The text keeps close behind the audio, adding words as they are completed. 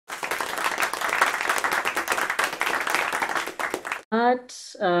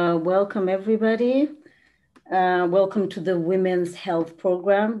Welcome everybody. Welcome to the Women's Health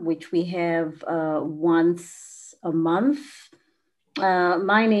Program, which we have once a month.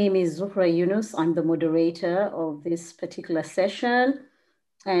 My name is Zuhra Yunus. I'm the moderator of this particular session.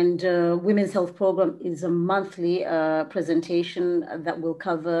 And Women's Health Program is a monthly presentation that will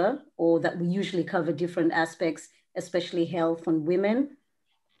cover, or that we usually cover, different aspects, especially health on women.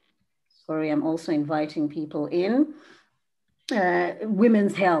 Sorry, I'm also inviting people in.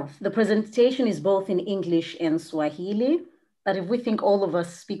 Women's health. The presentation is both in English and Swahili, but if we think all of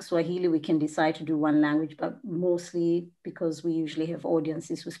us speak Swahili, we can decide to do one language, but mostly because we usually have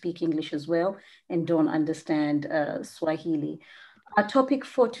audiences who speak English as well and don't understand Swahili. Our topic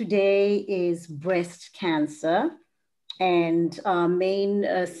for today is breast cancer, and our main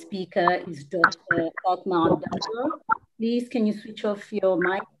speaker is Dr. Fatma Abdallah. Please, can you switch off your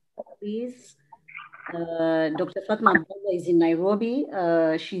mic, please? Dr. Fatma Abdallah is in Nairobi.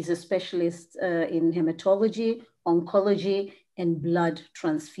 She's a specialist in hematology, oncology, and blood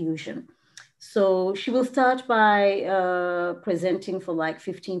transfusion. So she will start by presenting for like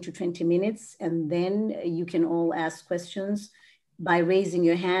 15 to 20 minutes, and then you can all ask questions by raising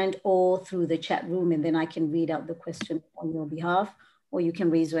your hand or through the chat room, and then I can read out the question on your behalf, or you can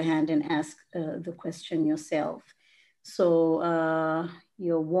raise your hand and ask the question yourself. So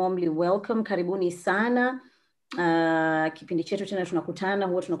you're warmly welcome. Karibuni sana. Kipindi chetu tena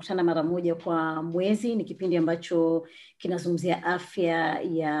huwa tunakutana mara moja kwa mwezi. Ni kipindi ambacho kinazungumzia afya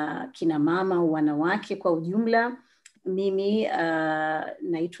ya kina mama, wanawake kwa ujumla. Mimi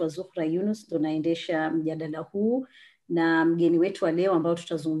naitwa Zuhra Yunus, ndo naendesha mjadala huu, na mgeni wetu wa leo ambao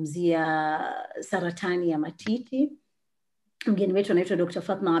tutazungumzia saratani ya matiti. Mgeni wetu anaitwa Dr.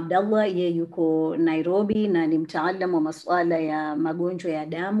 Fatma Abdallah, yeye yuko Nairobi na ni mtaalamu wa masuala ya magonjwa ya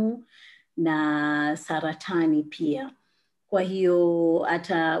damu na saratani pia. Kwa hiyo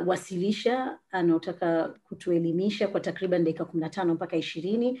atawasilisha anaotaka kutuelimisha kwa takriban dakika 15 mpaka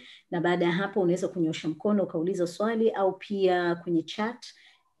 20, na baada ya hapo unaweza kunyosha mkono ukauliza swali, au pia kwenye chat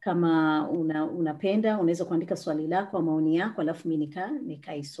kama unapenda unaweza kuandika swali lako au maoni yako, alafu mimi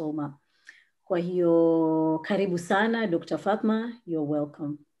nikaisoma. Kwa hiyo karibu sana Dr. Fatma, you're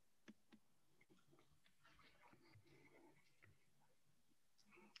welcome.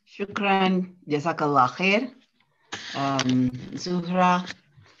 Shukran, jazakallah khair. Zuhra,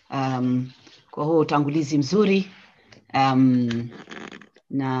 kwa huo utangulizi mzuri.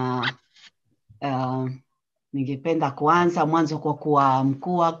 Na ningependa kuanza mwanzo kwa kuwa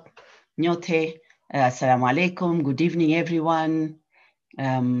mkuu nyote. Assalamu alaikum, good evening everyone.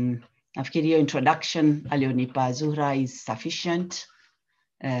 Nafikiri hiyo introduction alionipa Zuhra is sufficient.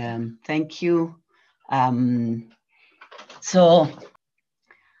 Thank you.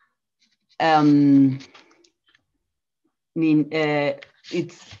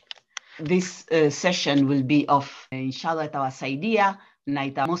 This session will be of inshallah tawasaidia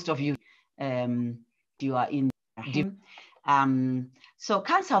na most of you you are in him. So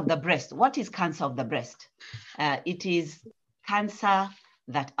cancer of the breast, what is cancer of the breast? It is cancer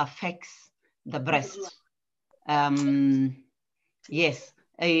that affects the breast. Yes,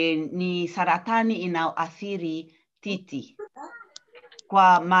 ni saratani inaoathiri titi.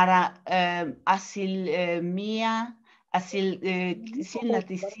 Kwa mara asilimia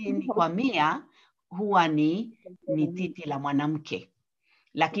 90 kwa 100 huwa ni titi la mwanamke,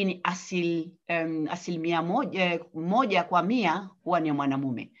 lakini asilimia 1 kwa 100 huwa ni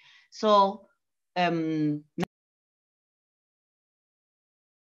mwanamume. So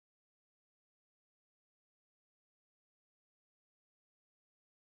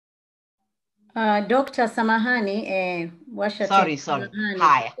Dr. Samahani, washa sorry.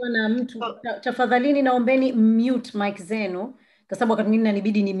 Haya. Kuna mtu tafadhalini naombeni mute mic zenu, kwa sababu wakati mwingine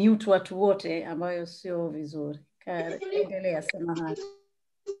inabidi ni mute watu wote, ambayo sio vizuri. Endelea, samahani.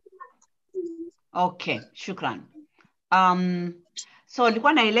 Okay, shukran. So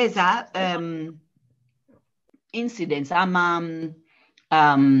nilikuwa naeleza incidence ama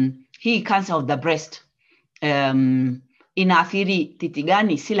hii cancer of the breast inaathiri titi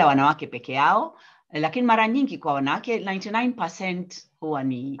gani, si la wanawake peke yao, lakini mara nyingi kwa wanawake 99% huwa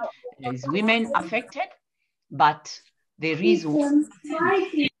ni is women affected, but there is one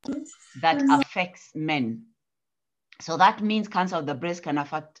that affects men. So that means cancer of the breast can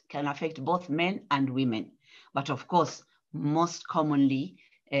affect both men and women, but of course most commonly,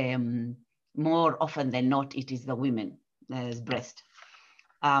 more often than not, it is the women's breast.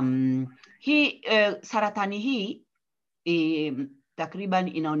 Hii saratani hii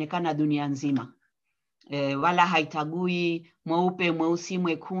takriban inaonekana dunia nzima, wala haitagui mweupe, mweusi,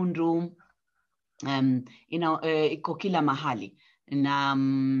 mwekundu, iko kila mahali. na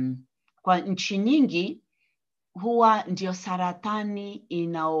kwa nchi nyingi huwa ndio saratani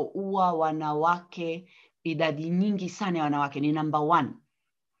inaoua wanawake, idadi nyingi sana ya wanawake, ni number 1.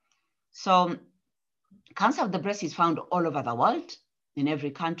 So cancer of the breast is found all over the world. In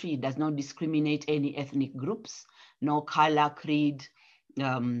every country, it does not discriminate any ethnic groups, no color, creed,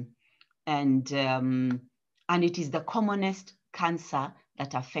 and it is the commonest cancer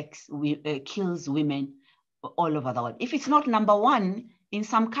that affects, kills women all over the world. If it's not number 1, in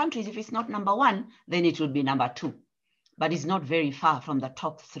some countries, if it's not number 1, then it would be number 2, but it's not very far from the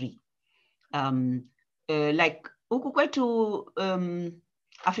top 3. Like huku kwetu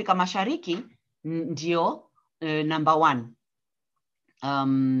Afrika Mashariki ndio number 1.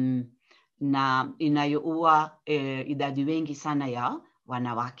 Na inayoua idadi wengi sana ya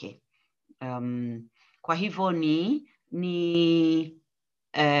wanawake. Kwa hivyo ni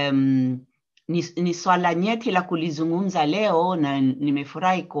swala nyeti la kulizungumza leo, na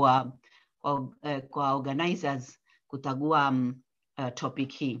nimefurahi kwa organizers kutagua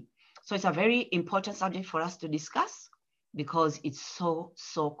topic hii. So it's a very important subject for us to discuss because it's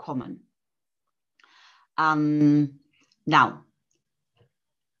so common. Now,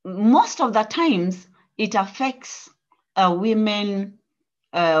 most of the times it affects women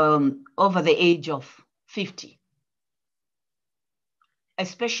over the age of 50,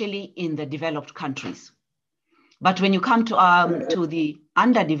 especially in the developed countries. But when you come to the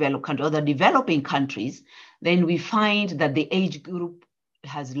underdeveloped countries or the developing countries, then we find that the age group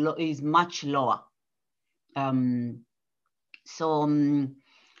is much lower. So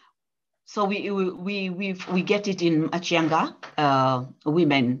we get it in much younger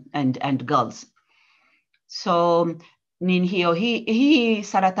women and girls. So hii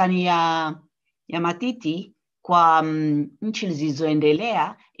saratani ya matiti kwa nchi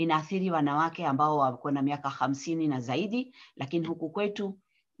zilizoendelea inaathiri wanawake ambao wako na miaka 50 na zaidi, lakini huku kwetu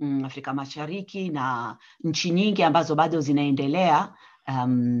Afrika Mashariki na nchi nyingi ambazo bado zinaendelea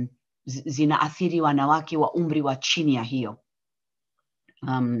zinaathiri wanawake wa umri wa chini ya hiyo.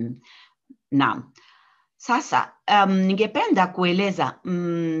 Naam. Sasa ningependa kueleza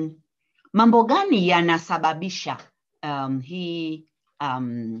mambo gani yanasababisha hii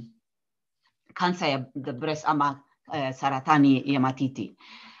cancer ya the breast ama saratani ya matiti.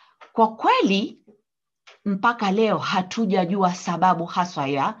 Kwa kweli mpaka leo hatujajua sababu haswa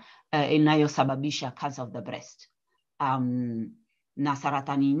ya inayosababisha cancer of the breast. Na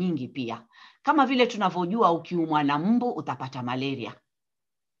saratani nyingi pia. Kama vile tunavyojua ukiumwa na mbu utapata malaria.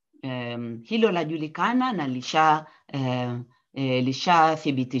 Hilo lajulikana na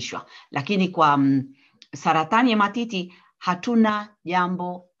lishathibitishwa. Lakini kwa saratani ya matiti hatuna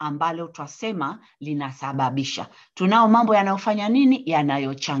jambo ambalo twasema linasababisha. Tunao mambo yanayofanya nini?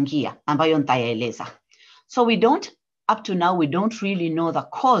 Yanayochangia, ambayo nitayaeleza. So up to now, we don't really know the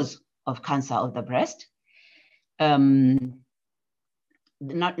cause of cancer of the breast. Not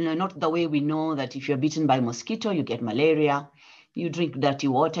the way we know that if you're bitten by a mosquito, you get malaria. You drink dirty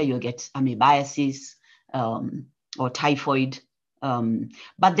water, you get amoebiasis or typhoid.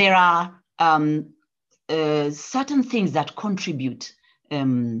 But there are certain things that contribute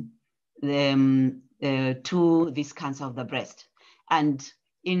to this cancer of the breast. And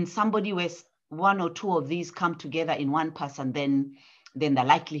in somebody where 1 or 2 of these come together in one person, then the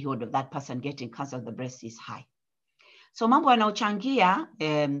likelihood of that person getting cancer of the breast is high. So mambo yanayochangia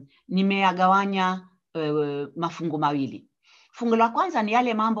nimeyagawanya mafungu mawili. Fungu la kwanza ni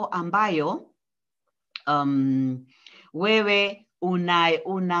yale mambo ambayo wewe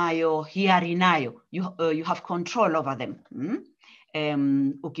unayo hiari nayo. You have control over them.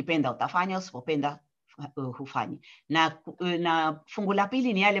 Ukipenda utafanya, usipopenda hufanyi. Na fungu la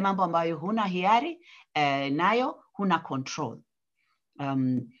pili ni yale mambo ambayo huna hiari nayo, huna control.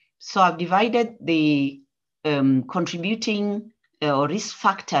 So I've divided the contributing or risk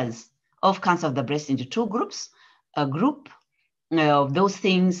factors of cancer of the breast into 2 groups. A group of those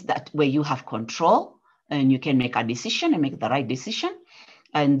things where you have control and you can make a decision and make the right decision,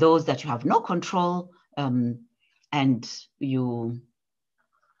 and those that you have no control and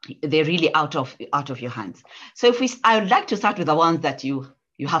they're really out of your hands. So I would like to start with the ones that you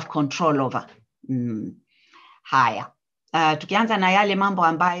have control over. Haya. Tukianza na yale mambo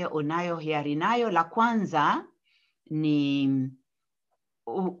ambayo unayo hiari nayo, la kwanza ni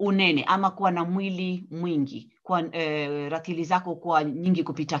unene ama kuwa na mwili mwingi, kwa ratili zako kuwa nyingi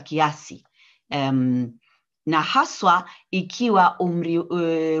kupita kiasi. Na haswa ikiwa umri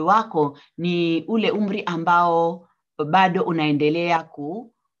wako ni ule umri ambao bado unaendelea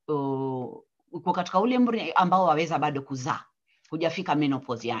uko katika ule umri ambao waweza bado kuzaa, hujafika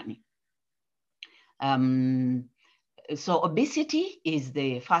menopause yani. So obesity is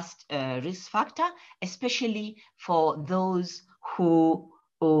the first risk factor, especially for those who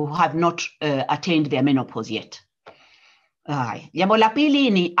have not attained their menopause yet. Jambo la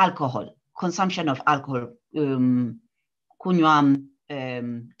pili ni alcohol, consumption of alcohol, kunywa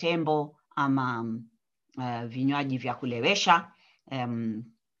tembo ama vinywaji vya kulewesha.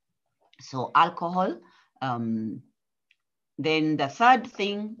 So alcohol. Then the third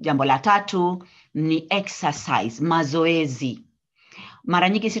thing, jambo la tatu ni exercise, mazoezi. Mara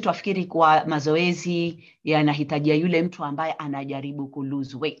nyingi sisi tufikiri kwa mazoezi yanahitajia yule mtu ambaye anajaribu ku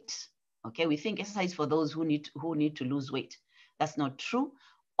lose weight. Okay, we think exercise for those who need to lose weight. That's not true.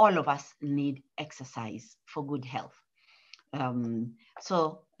 All of us need exercise for good health.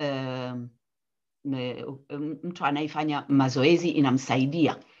 Mtu anayefanya mazoezi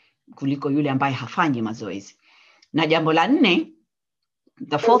inamsaidia kuliko yule ambaye hafanyi mazoezi. Na jambo la nne,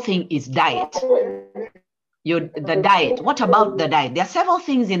 the fourth thing is diet. The diet. What about the diet? There are several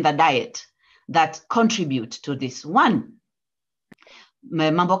things in the diet that contribute to this. One,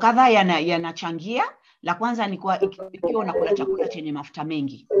 mambo kadhaa yanachangia. La kwanza ni kwa ikiwa unakula chakula chenye mafuta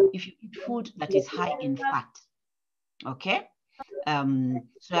mengi. If you eat food that is high in fat. Okay?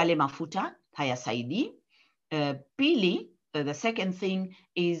 So yale mafuta hayasaidii. Pili, the second thing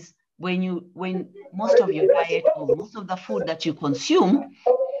is when most of your diet or most of the food that you consume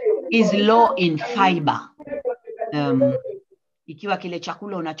is low in fiber. Ikiwa kile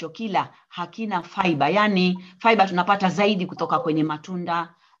chakula unachokila hakina fiber, yani fiber tunapata zaidi kutoka kwenye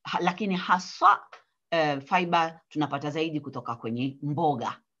matunda, lakini haswa fiber tunapata zaidi kutoka kwenye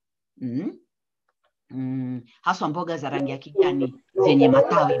mboga. Haswa mboga za rangi ya kijani zenye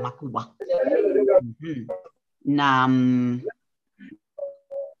matawi makubwa. Na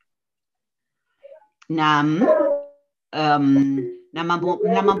mambo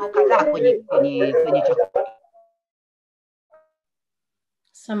kadhaa kwenye chakula.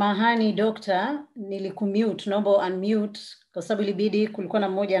 Samahani Doctor, nilikumute, naomba unmute kwa sababu ilibidi kulikuwa na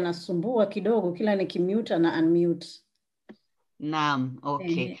mmoja anasumbua kidogo, kila nikimute na unmute. Naam,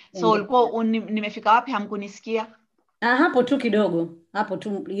 okay. So ulikuwa nimefika wapi, hamkunisikia? Hapo tu kidogo. Hapo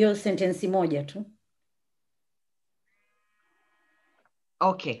tu hiyo sentence moja tu.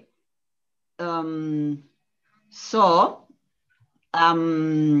 Okay.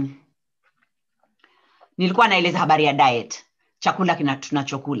 Nilikuwa naeleza habari ya diet. Chakula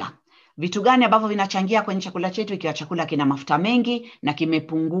tunachokula. Vitu gani ambavyo vinachangia kwenye chakula chetu ikiwa chakula kina mafuta mengi na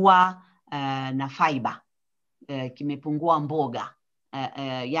kimepungua na fiber. Kimepungua mboga.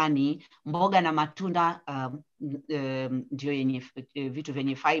 Yani mboga na matunda ndio yenye vitu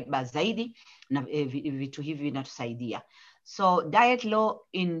vyenye fiber zaidi na vitu hivi vinatusaidia. So diet low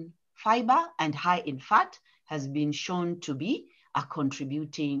in fiber and high in fat has been shown to be a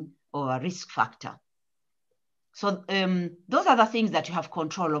contributing or a risk factor. So those are the things that you have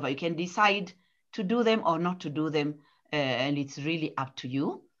control over. You can decide to do them or not to do them, and it's really up to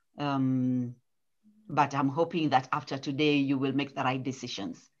you. But I'm hoping that after today you will make the right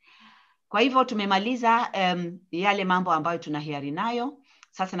decisions. Kwa hivyo tumemaliza yale mambo ambayo tuna hiari nayo.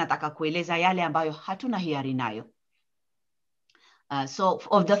 Sasa nataka kueleza yale ambayo hatuna hiari nayo. So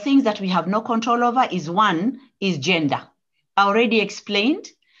of the things that we have no control over one is gender. I already explained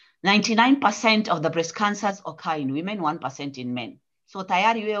 99% of the breast cancers occur in women, 1% in men. So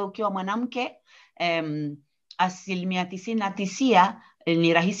tayari wewe ukiwa mwanamke, 99%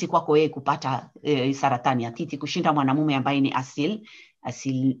 ni rahisi kwako wewe kupata saratani ya titi kushinda mwanamume ambaye ni ni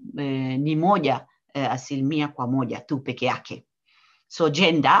 1% tu peke yake. So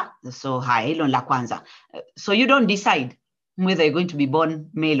gender, so hilo la kwanza. So you don't decide whether you're going to be born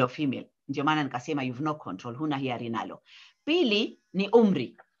male or female. Ndio maana nikasema you've no control, huna hiari nalo. Pili ni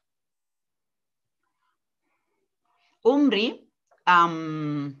umri. Umri,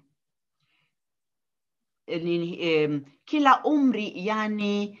 kila umri,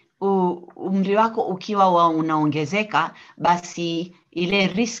 yani umri wako ukiwa unaongezeka, basi ile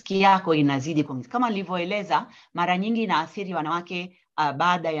riski yako inazidi. Kama nilivyoeleza, mara nyingi inaathiri wanawake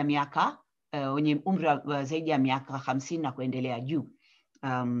baada ya miaka, wenye umri wa zaidi ya miaka 50 na kuendelea juu.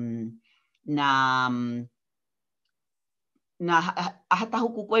 Na hata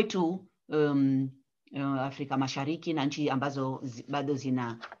huku kwetu Afrika Mashariki na nchi ambazo bado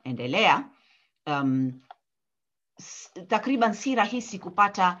zinaendelea, takriban si rahisi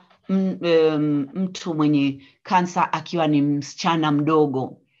kupata mtu mwenye kansa akiwa ni msichana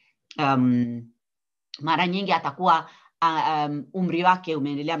mdogo. Mara nyingi atakuwa umri wake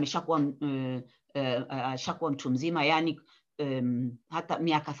umeendelea, ameshakuwa mtu mzima, yani hata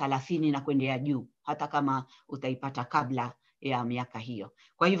miaka 30 na kuendelea juu, hata kama utaipata kabla ya miaka hiyo.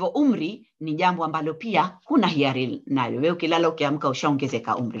 Kwa hivyo umri ni jambo ambalo pia huna hiari nayo. Wewe ukilala ukiamka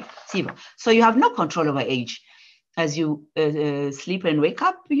ushaongezeka umri, sivyo? So you have no control over age. As you sleep and wake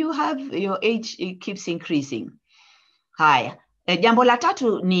up, your age, it keeps increasing. Haya, jambo la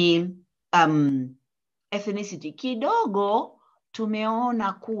tatu ni ethnicity. Kidogo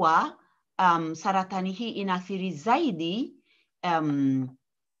tumeona kuwa saratani hii inaathiri zaidi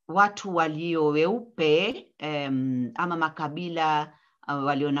watu walio weupe ama makabila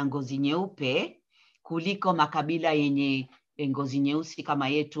walio na ngozi nyeupe kuliko makabila yenye ngozi nyeusi kama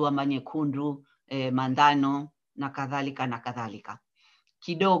yetu ama nyekundu, mandano na kadhalika na kadhalika.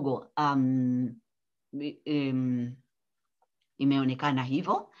 Kidogo imeonekana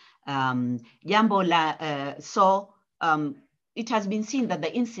hivyo. Jambo la it has been seen that the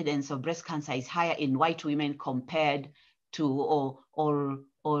incidence of breast cancer is higher in white women compared to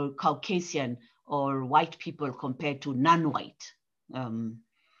or Caucasian or white people compared to non-white.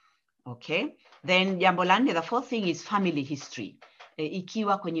 Okay. Then jambo la nne, the fourth thing is family history.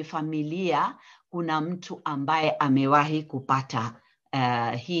 Ikiwa kwenye familia kuna mtu ambaye amewahi kupata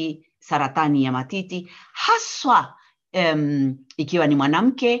hii saratani ya matiti, haswa ikiwa ni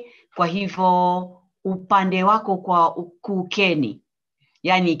mwanamke, kwa hivyo upande wako kwa ukeni,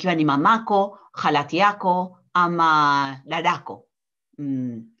 yani ikiwa ni mamako, khalati yako ama dadako,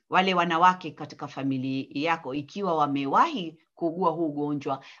 wale wanawake katika familia yako, ikiwa wamewahi kuugua huu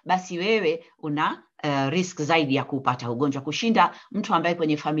ugonjwa, basi wewe una risk zaidi ya kupata ugonjwa kushinda mtu ambaye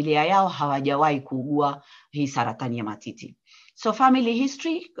kwenye familia yao hawajawahi kuugua hii saratani ya matiti. So family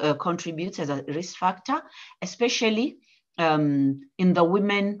history contributes as a risk factor, especially in the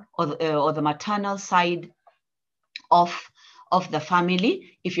women or the maternal side of the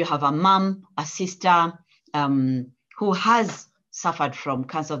family. If you have a mom, a sister who has suffered from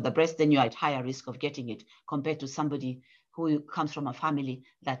cancer of the breast, then you're at higher risk of getting it compared to somebody who comes from a family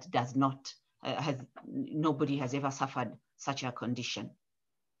that does not, nobody has ever suffered such a condition.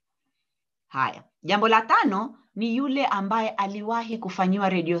 Haya, jambo la tano ni yule ambaye aliwahi kufanyiwa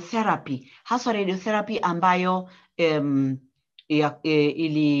radiotherapy, hasa radiotherapy ambayo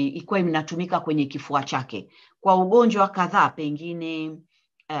ilikuwa inatumika kwenye kifua chake kwa ugonjwa kadhaa, pengine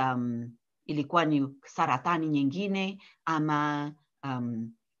ilikuwa ni saratani nyingine ama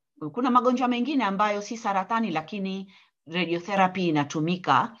kuna magonjwa mengine ambayo si saratani lakini radiotherapy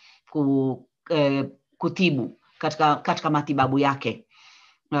inatumika kutibu katika matibabu yake.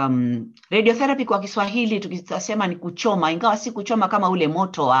 Radiotherapy kwa Kiswahili tukisema ni kuchoma, ingawa si kuchoma kama ule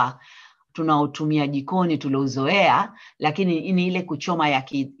moto wa tunaotumia jikoni tuliozoea, lakini ni ile kuchoma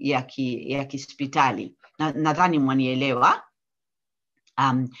ya kihospitali. Nadhani mwanielewa.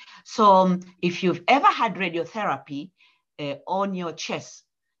 So if you've ever had radiotherapy on your chest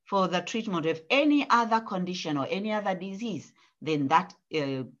for the treatment of any other condition or any other disease, then that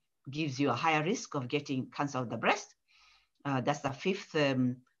gives you a higher risk of getting cancer of the breast. That's the fifth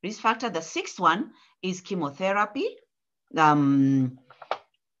risk factor. The sixth one is chemotherapy.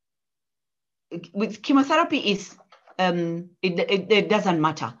 With chemotherapy is it doesn't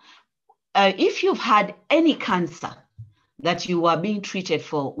matter. If you've had any cancer that you are being treated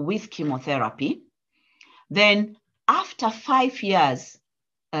for with chemotherapy, then after 5 years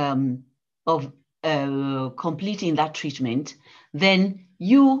of completing that treatment, then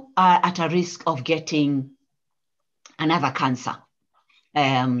you are at a risk of getting another cancer.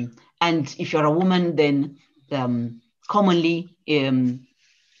 And if you're a woman, then commonly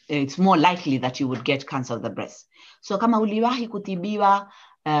it's more likely that you would get cancer of the breast. So kama uliwahi kutibiwa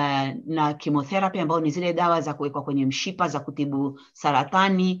na chemotherapy ambayo ni zile dawa za kuwekwa kwenye mshipa za kutibu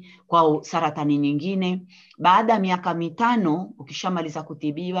saratani kwa saratani nyingine, baada ya miaka 5 ukishamaliza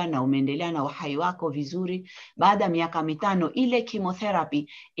kutibiwa na umeendelea na uhai wako vizuri, baada ya miaka 5 ile chemotherapy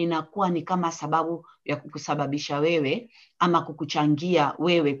inakuwa ni kama sababu ya kukusababisha wewe ama kukuchangia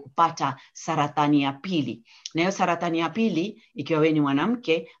wewe kupata saratani ya pili. Na hiyo saratani ya pili ikiwa wewe ni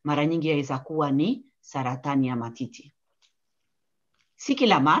mwanamke, mara nyingi inaweza kuwa ni saratani ya matiti. Si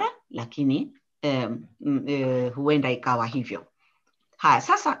kila mara, lakini huenda ikawa hivyo. Haya,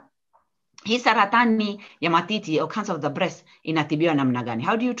 sasa hii saratani ya matiti or cancer of the breast inatibiwa namna gani?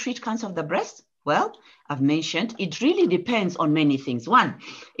 How do you treat cancer of the breast? Well, I've mentioned it really depends on many things. One,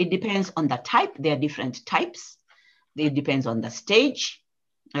 it depends on the type. There are different types. It depends on the stage,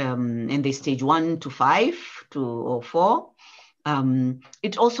 and the stage 1 to 5 or 4.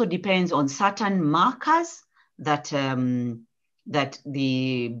 It also depends on certain markers that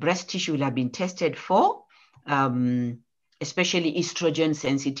the breast tissue will have been tested for, especially estrogen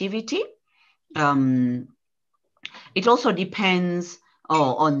sensitivity. It also depends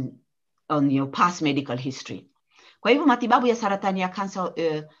on your past medical history. Kwa hivyo matibabu ya saratani ya kansa,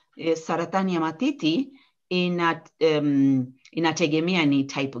 saratani ya matiti inategemea ni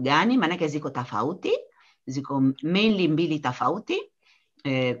type gani, maanake ziko tofauti, ziko mainly 2 tofauti.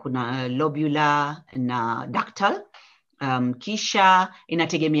 Kuna lobular na ductal. Kisha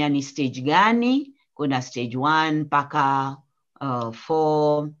inategemea ni stage gani, kuna stage 1 mpaka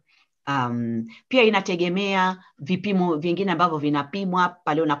 4. Pia inategemea vipimo vingine ambavyo vinapimwa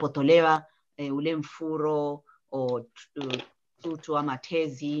pale unapotolewa ule mfuro o tutu ama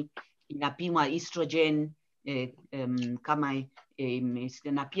tezi, inapimwa estrogen kama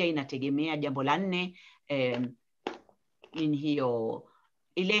na pia inategemea jambo la 4 hiyo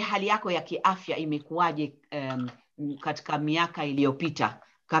ile hali yako ya kiafya imekuwaje katika miaka iliyopita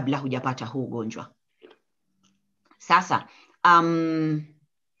kabla hujapata huu ugonjwa. Sasa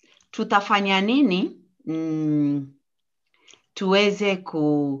tutafanya nini tuweze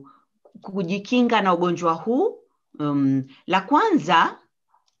kujikinga na ugonjwa huu? La kwanza,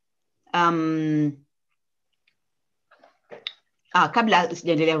 kabla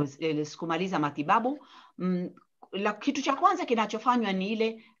sijaendelea kumaliza matibabu, kitu cha kwanza kinachofanywa ni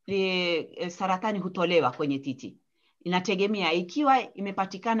ile saratani hutolewa kwenye titi. Inategemea ikiwa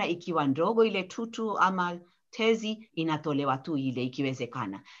imepatikana ikiwa ndogo ile tutu ama tezi, inatolewa tu ile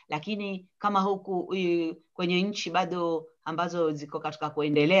ikiwezekana. Lakini kama huku kwenye nchi bado ambazo ziko katika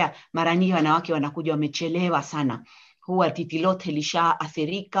kuendelea, mara nyingi wanawake wanakuja wamechelewa sana. Huwa titi lote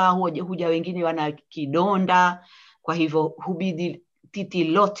lishaathirika, huja wengine wana kidonda, kwa hivyo hubidi titi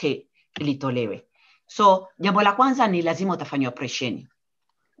lote litolewe. So jambo la kwanza ni lazima utafanya operation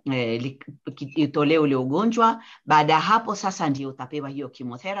itolewe ule ugonjwa. Baada hapo sasa ndio utapewa hiyo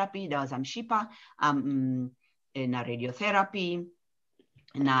chemotherapy, dawa za mshipa na radiotherapy,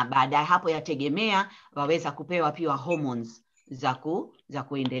 na baada hapo yategemea waweza kupewa pia hormones za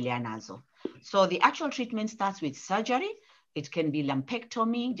kuendelea nazo. So the actual treatment starts with surgery. It can be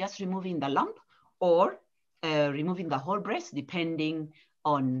lumpectomy, just removing the lump, or removing the whole breast, depending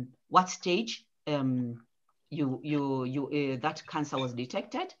on what stage that cancer was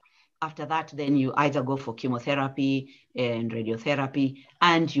detected. After that, then you either go for chemotherapy and radiotherapy,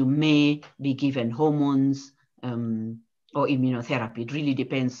 and you may be given hormones or immunotherapy. It really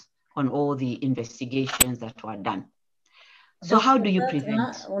depends on all the investigations that were done. So how do you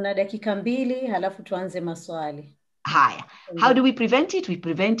prevent? Una dakika 2 halafu tuanze maswali. Haya. How do we prevent it? We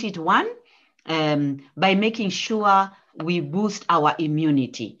prevent it, 1, by making sure we boost our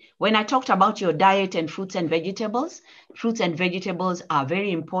immunity. When I talked about your diet and fruits and vegetables are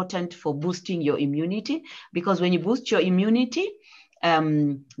very important for boosting your immunity, because when you boost your immunity,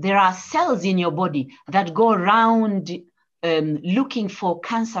 there are cells in your body that go around looking for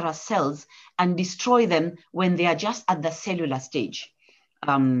cancerous cells and destroy them when they are just at the cellular stage.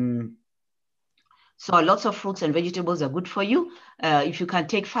 So lots of fruits and vegetables are good for you. If you can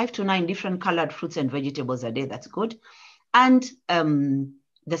take 5 to 9 different colored fruits and vegetables a day, that's good. And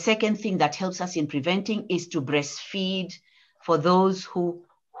the second thing that helps us in preventing is to breastfeed. For those who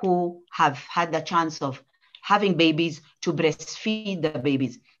have had the chance of having babies, to breastfeed the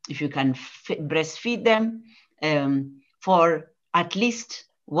babies. If you can breastfeed them for at least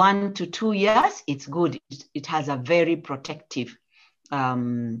 1 to 2 years, it's good. It has a very protective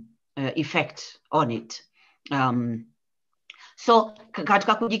effect on it. So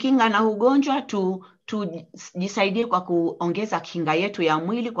katika kujikinga na ugonjwa tujisaidie kwa kuongeza kinga yetu ya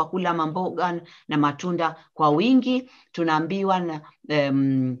mwili kwa kula mboga na matunda kwa wingi. Tunaambiwa na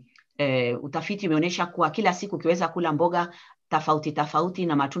utafiti umeonyesha kuwa kila siku ukiweza kula mboga tofauti tofauti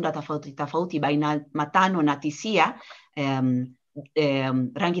na matunda tofauti tofauti baina 5 na 9,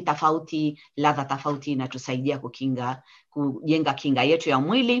 rangi tofauti, ladha tofauti, inatusaidia kujenga kinga yetu ya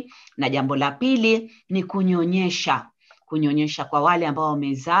mwili. Na jambo la pili ni kunyonyesha kwa wale ambao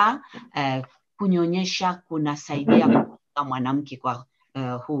wamezaa. Kunyonyesha kunasaidia kwa mwanamke kwa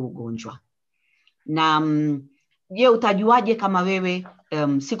huu ugonjwa. Na je, utajuaje kama wewe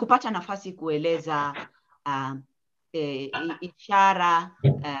sikupata nafasi kueleza ishara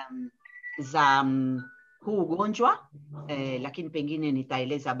za huu ugonjwa, lakini pengine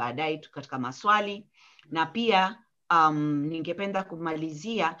nitaeleza baadaye katika maswali. Na pia ningependa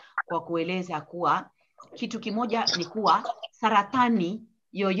kumalizia kwa kueleza kuwa kitu kimoja ni kuwa saratani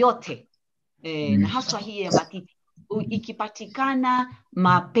yoyote na haswa hii ya matiti ikipatikana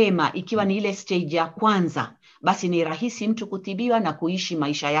mapema, ikiwa ni ile stage ya kwanza, basi ni rahisi mtu kutibiwa na kuishi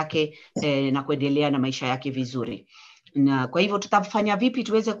maisha yake na kuendelea na maisha yake vizuri. Na kwa hivyo tutafanya vipi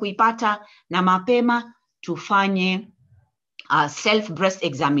tuweze kuipata na mapema? Tufanye self breast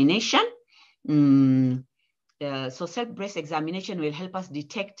examination. So self breast examination will help us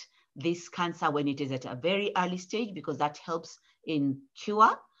detect this cancer when it is at a very early stage, because that helps in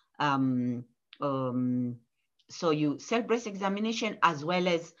cure. So you self-breast examination as well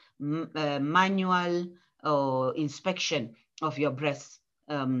as manual inspection of your breasts.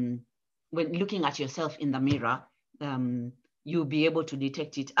 When looking at yourself in the mirror, you'll be able to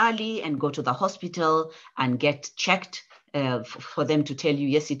detect it early and go to the hospital and get checked for them to tell you,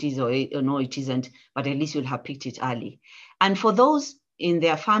 yes, it is, or no, it isn't, but at least you'll have picked it early. And for those in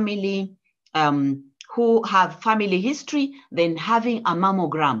their family who have family history, then having a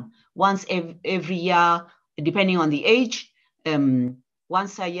mammogram once every year, depending on the age,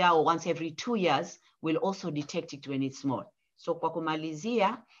 once a year or once every 2 years will also detect it when it's small. So kwa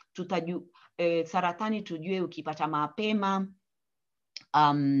kumalizia, saratani tujue ukipata mapema,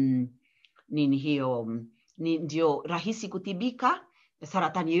 nini hiyo, ndio rahisi kutibika.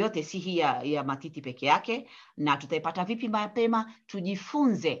 Saratani yoyote si hii ya matiti peke yake, na tutaipata vipi mapema?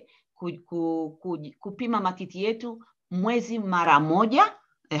 Tujifunze kupima matiti yetu mwezi mara moja,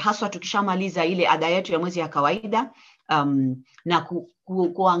 haswa tukishamaliza ile ada yetu ya mwezi ya kawaida, na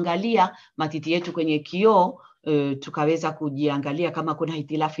kuangalia matiti yetu kwenye kioo, tukaweza kujiangalia kama kuna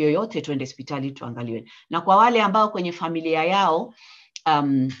hitilafu yoyote, tuende hospitali tuangaliwe. Na kwa wale ambao kwenye familia yao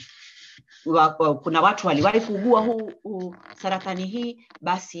kuna watu waliwahi kuugua saratani hii,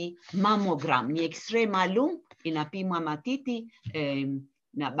 basi mammogram ni x-ray maalum, inapimwa matiti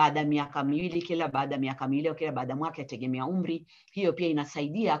na baada ya miaka miwili, kila baada ya miaka miwili au kila baada ya mwaka, yategemea umri. Hiyo pia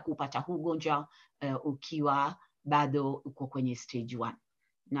inasaidia kupata huu ugonjwa ukiwa bado uko kwenye stage 1.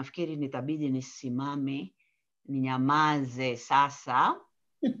 Nafikiri nitabidi nisimame, ninyamaze sasa.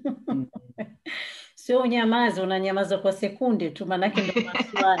 Sio unyamaze, unanyamaza kwa sekunde tu, manake ndio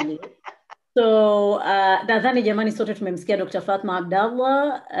maswali. So nadhani jamani sote tumemsikia Dr. Fatma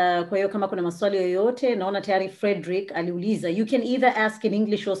Abdallah. Kwa hiyo kama kuna maswali yoyote, naona tayari Frederick aliuliza. You can either ask in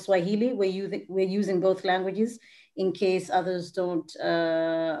English or Swahili. We're using both languages in case others don't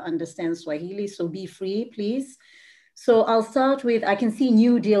understand Swahili. So be free, please. So I'll start with, I can see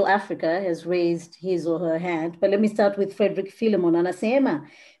New Deal Africa has raised his or her hand, but let me start with Frederick Philemon. Anasema,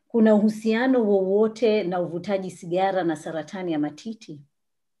 kuna uhusiano wowote na uvutaji sigara na saratani ya matiti?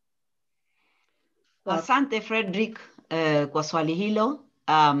 Asante Frederick kwa swali hilo.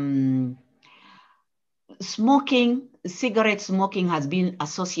 Cigarette smoking has been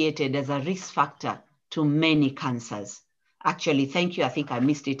associated as a risk factor to many cancers. Actually, thank you. I think I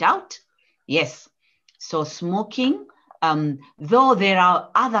missed it out. Yes. So smoking, though there are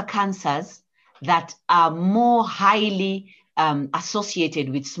other cancers that are more highly associated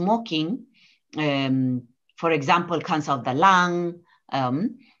with smoking, for example, cancer of the lung,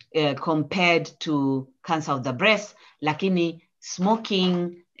 compared to cancer of the breast, lakini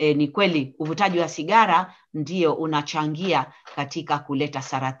smoking ni kweli, uvutaji wa sigara ndio unachangia katika kuleta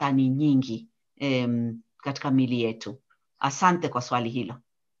saratani nyingi katika miili yetu. Asante kwa swali hilo.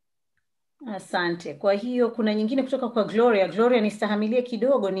 Asante. Kwa hiyo kuna nyingine kutoka kwa Gloria. Gloria, nistahamilie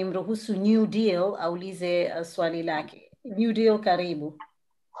kidogo, ni mruhusu New Deal aulize swali lake. New Deal, karibu.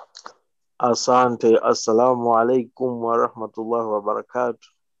 Asante. Assalamu alaikum wa rahmatullahi wa barakatuh.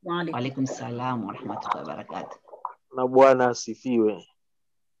 Wa alaikum salam wa rahmatullahi wa barakatuh. Na Bwana asifiwe.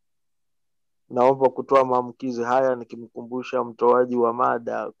 Naomba kutoa maamkizi haya nikimkumbusha mtoaji wa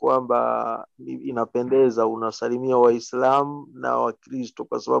mada kwamba inapendeza unasalimia Waislamu na Wakristo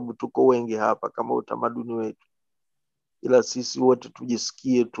kwa sababu tuko wengi hapa kama utamaduni wetu. Ila sisi wote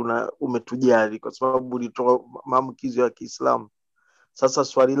tujisikie umetujali kwa sababu ulitoa maamkizi ya Kiislamu. Sasa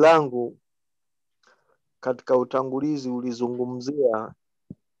swali langu, katika utangulizi ulizungumzia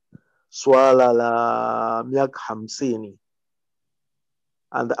swala la miaka 50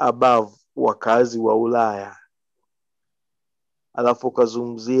 and above wakazi wa Ulaya. Alafu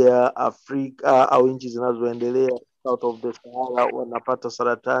kazungumzia Afrika au nchi zinazoendelea south of the Sahara wanapata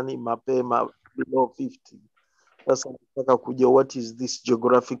saratani mapema below 50. Sasa nataka kujua what is this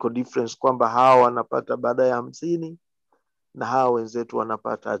geographical difference, kwamba hawa wanapata baada ya 50 na hawa wenzetu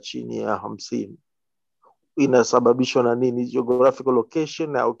wanapata chini ya 50. Inasababishwa na nini? Geographical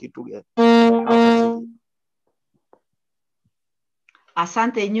location au kitu gani?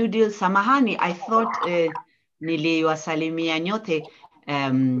 Asante New Deal, samahani, I thought niliwasalimia nyote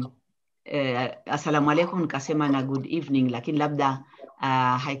assalamu alaikum nikasema na good evening, lakini labda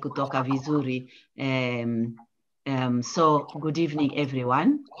haikutoka vizuri. So good evening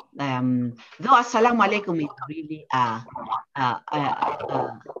everyone. Though assalamu alaikum is really a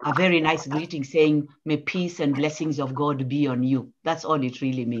very nice greeting, saying may peace and blessings of God be on you. That's all it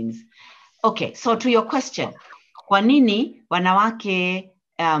really means. Okay, so to your question, kwa nini wanawake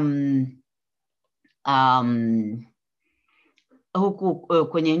huku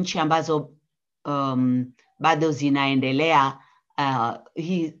kwenye nchi ambazo bado zinaendelea,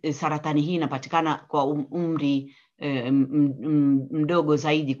 saratani hii inapatikana kwa umri mdogo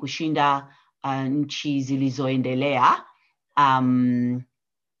zaidi kushinda nchi zilizoendelea.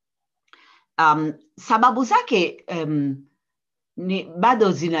 Sababu zake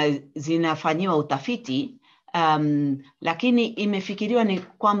bado zinafanyiwa utafiti, lakini imefikiriwa ni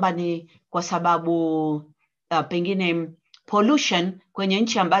kwamba ni kwa sababu pengine pollution kwenye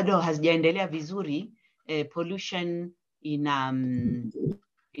nchi ambazo hazijaendelea vizuri, pollution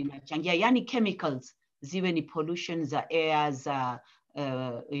inachangia, yani chemicals ziwe ni pollution za air, za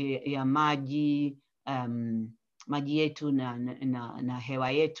ya maji, maji yetu na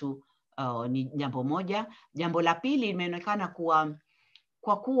hewa yetu, ni jambo moja. Jambo la pili, imeonekana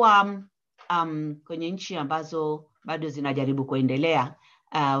kwa kuwa kwenye nchi ambazo bado zinajaribu kuendelea,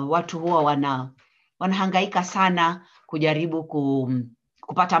 watu huwa wanahangaika sana kujaribu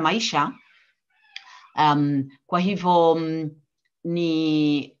kupata maisha. Kwa hivyo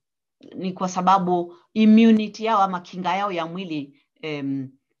ni kwa sababu immunity yao ama kinga yao ya mwili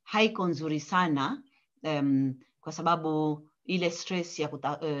haiko nzuri sana, kwa sababu ile stress ya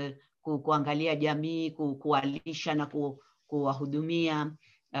kuangalia jamii, kuwalisha na kuwahudumia,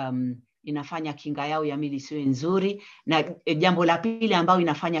 inafanya kinga yao ya mwili siwe nzuri. Na jambo la pili ambao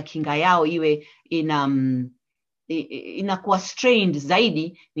inafanya kinga yao iwe inakuwa strained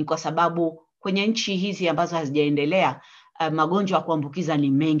zaidi ni kwa sababu kwenye nchi hizi ambazo hazijaendelea, magonjwa ya kuambukiza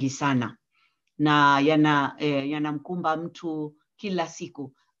ni mengi sana na yanamkumba mtu kila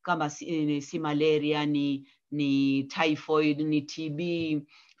siku, kama si malaria, ni typhoid, ni TB,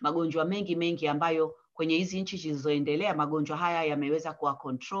 magonjwa mengi ambayo kwenye hizi nchi zilizoendelea magonjwa haya yameweza kuwa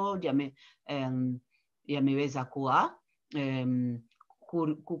controlled, yameweza kuwa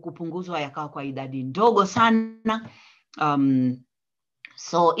kupunguzwa yakawa kwa idadi ndogo sana.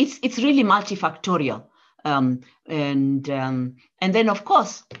 So it's really multifactorial. And then of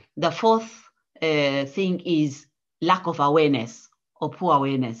course the fourth thing is lack of awareness or poor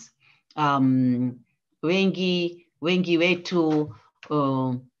awareness. Wengi wetu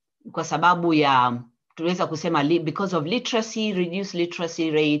kwa sababu ya, tunaweza kusema because of literacy, reduced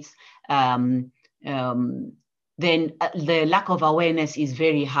literacy rates, then the lack of awareness is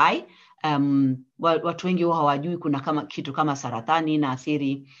very high. Watu wengi hawajui kuna kitu kama saratani na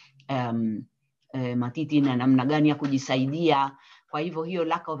athiri matiti na namna gani ya kujisaidia. Kwa hivyo hiyo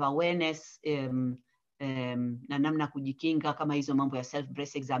lack of awareness na namna kujikinga, kama hizo mambo ya self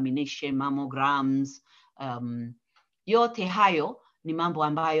breast examination, mammograms, yote hayo ni mambo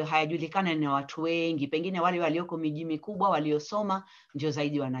ambayo hayajulikana na watu wengi. Pengine wale walioko miji mikubwa waliosoma ndio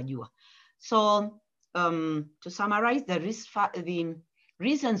zaidi wanajua. So to summarize, the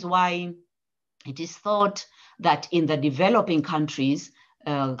reasons why it is thought that in the developing countries,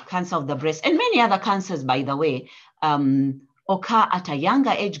 cancer of the breast and many other cancers, by the way, occur at a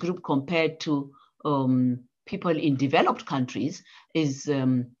younger age group compared to people in developed countries is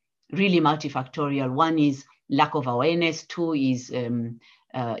really multifactorial. One is lack of awareness. Two is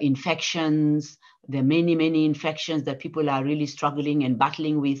infections. There are many infections that people are really struggling and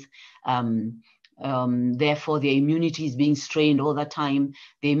battling with. Therefore, their immunity is being strained all the time.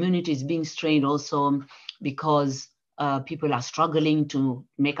 The immunity is being strained also because people are struggling to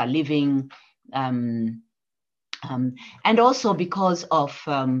make a living, and also because of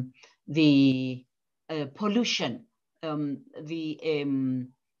the pollution. The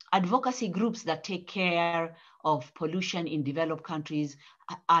advocacy groups that take care of pollution in developed countries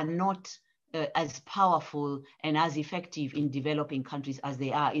are not as powerful and as effective in developing countries as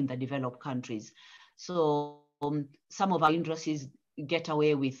they are in the developed countries. So some of our industries get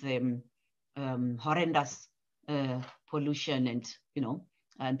away with horrendous pollution,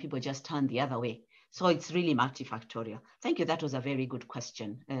 and people just turn the other way. So it's really multifactorial. Thank you. That was a very good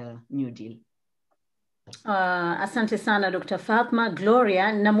question, New Deal. Asante sana Dr. Fatma.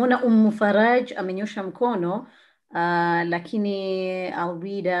 Gloria, namuna Faraj amenyosha mkono, lakini I'll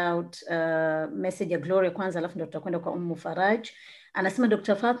read out message ya Gloria kwanza, alafu ndo tutakwenda kwa Faraj. Anasema,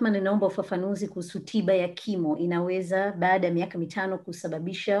 Dr. Fatma, ninaomba ufafanuzi kuhusu tiba ya kimo inaweza baada ya miaka 5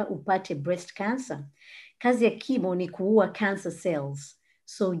 kusababisha upate breast cancer. Kazi ya kimo ni kuua cancer cells.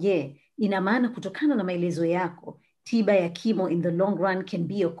 So ina maana kutokana na maelezo yako, tiba ya kimo in the long run can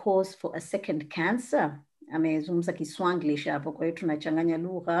be a cause for a second cancer? Amezungumza Kiswanglish hapo, kwa hiyo tunachanganya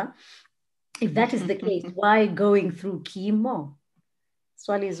lugha. If that is the case, why going through chemo?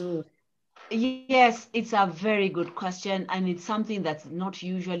 Swali zuri. Yes, it's a very good question, and it's something that's not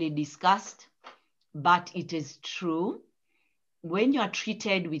usually discussed, but it is true. When you are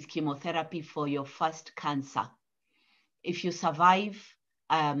treated with chemotherapy for your first cancer, if you survive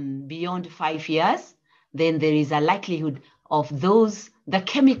beyond 5 years, then there is a likelihood of the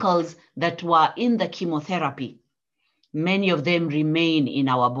chemicals that were in the chemotherapy, many of them remain in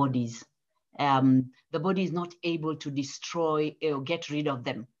our bodies. The body is not able to destroy or get rid of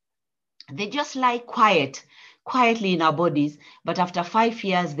them. They just lie quietly in our bodies, but after 5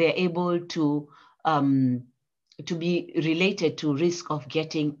 years, they're able to be related to risk of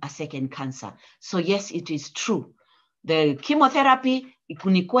getting a second cancer. So yes, it is true. The chemotherapy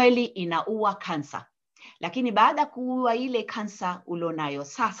ni kweli inaua cancer. Lakini baada kuua ile cancer ulonayo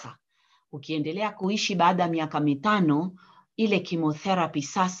sasa, ukiendelea kuishi baada miaka 5, ile chemotherapy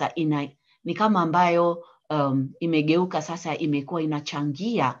sasa ni kama ambayo imegeuka sasa, imekuwa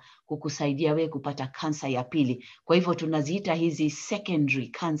inachangia kukusaidia wewe kupata kansa ya pili. Kwa hivyo tunaziita hizi secondary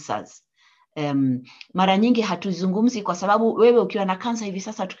cancers. Mara nyingi hatuzungumzi kwa sababu wewe ukiwa na kansa hivi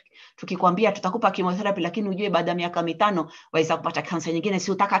sasa tukikwambia tutakupa chemotherapy, lakini ujue baada ya miaka 5 waweza kupata kansa nyingine,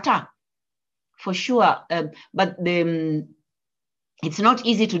 si utakataa? For sure, but it's not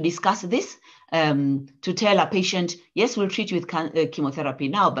easy to discuss this, to tell a patient, yes, we'll treat you with chemotherapy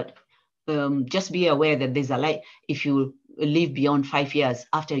now, but just be aware that there's a light. If you live beyond 5 years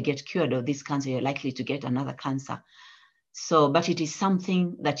after you get cured of this cancer, you're likely to get another cancer. So, but it is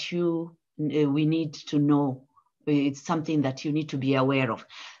something that we need to know. It's something that you need to be aware of.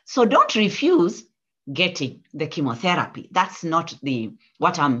 So don't refuse getting the chemotherapy. That's not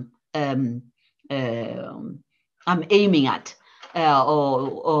what I'm aiming at,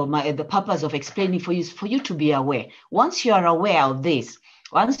 or the purpose of explaining for you is for you to be aware. Once you are aware of this,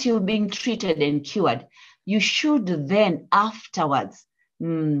 once you're being treated and cured, you should then afterwards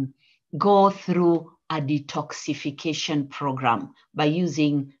go through a detoxification program by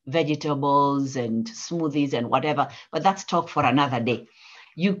using vegetables and smoothies and whatever, but that's talk for another day.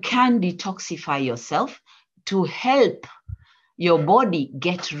 You can detoxify yourself to help your body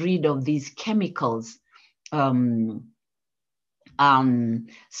get rid of these chemicals, so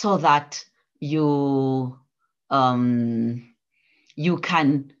that you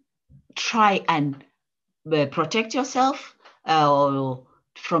can try and protect yourself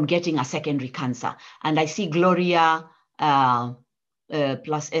from getting a secondary cancer. And I see Gloria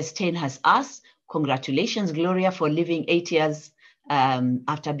plus S10 has asked, congratulations, Gloria, for living 8 years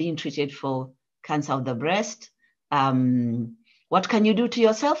after being treated for cancer of the breast. What can you do to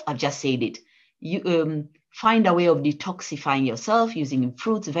yourself? I've just said it. You find a way of detoxifying yourself using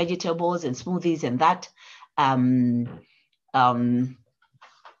fruits, vegetables, and smoothies and that,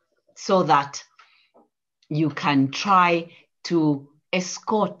 so that you can try to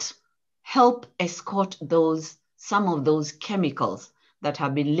help escort some of those chemicals that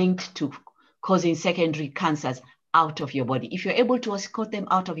have been linked to causing secondary cancers out of your body. If you're able to escort them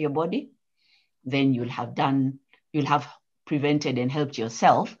out of your body, then you'll have prevented and helped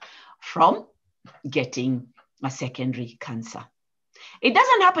yourself from getting a secondary cancer. It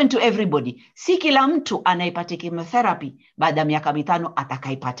doesn't happen to everybody. Si kila mtu anayepata chemotherapy baada ya miaka 5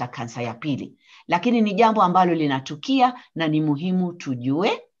 atakaipata kansa ya pili. Lakini ni jambo ambalo linatukia na ni muhimu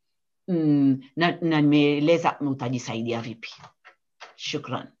tujue, na nimeeleza utajisaidia vipi.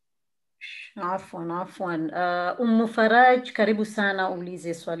 Shukran. Afwan. Faraj, karibu sana,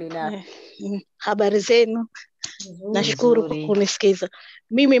 ulize swali lako. Habari zenu. Nashukuru kwa kunisikiza.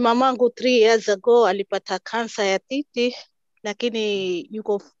 Mimi mamangu 3 years ago alipata kansa ya titi, lakini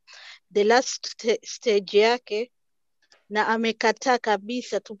yuko the last stage yake na amekataa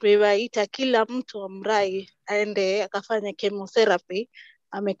kabisa. Tumewaita kila mtu amrai aende akafanya chemotherapy,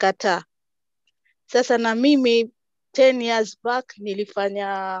 amekataa. Sasa na mimi 10 years back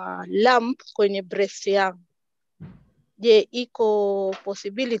nilifanya lump kwenye breast yangu. Je, iko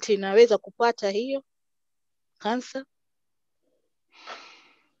possibility naweza kupata hiyo cancer?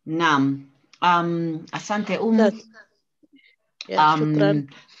 Naam. Asante Shukran.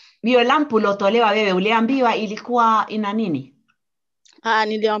 Hiyo lump ulotolewa wewe uliambiwa ilikuwa ina nini?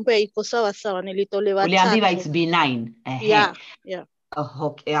 Niliambiwa iko sawa, nilitolewa 3. Uliambiwa it's benign. Yeah.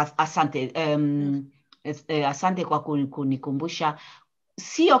 Okay, asante. Asante kwa kunikumbusha.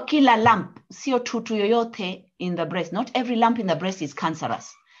 Sio kila lump, sio tutu yoyote in the breast. Not every lump in the breast is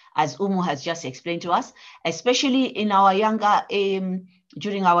cancerous, as Umu has just explained to us, especially in our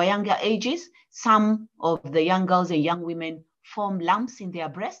during our younger ages. Some of the young girls and young women form lumps in their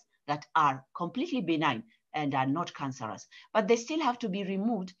breast that are completely benign and are not cancerous, but they still have to be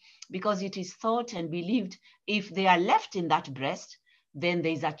removed, because it is thought and believed if they are left in that breast, then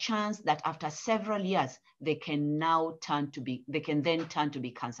there is a chance that after several years they can then turn to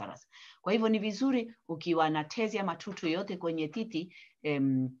be cancerous. Kwa hivyo ni vizuri ukiwa na tezi ama tutu yote kwenye titi,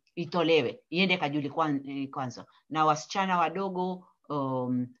 itolewe, iende kwanza. Na wasichana wadogo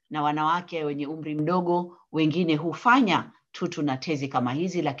na wanawake wenye umri mdogo wengine hufanya tutu na tezi kama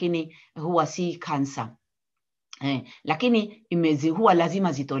hizi, lakini huwa si kansa. Lakini huwa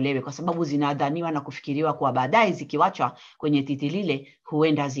lazima zitolewe kwa sababu zinadhaniwa na kufikiriwa kwa baadaye zikiwachwa kwenye titi lile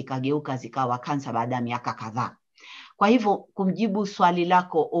huenda zikageuka zikawa kansa baada ya miaka kadhaa. Kwa hivyo kukujibu swali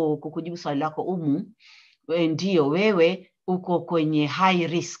lako ndio wewe uko kwenye high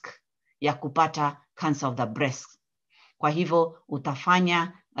risk ya kupata cancer of the breast. Kwa hivyo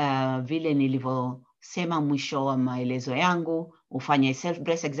utafanya vile nilivyosema mwisho wa maelezo yangu, ufanye self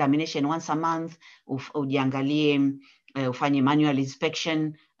breast examination once a month, ujiangalie, ufanye manual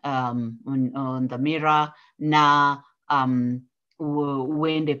inspection on the mirror, na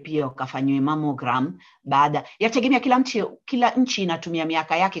uende pia ukafanyiwe mammogram. Baada yategemea kila nchi inatumia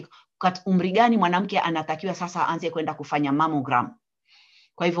miaka yake, umri gani mwanamke anatakiwa sasa aanze kwenda kufanya mammogram.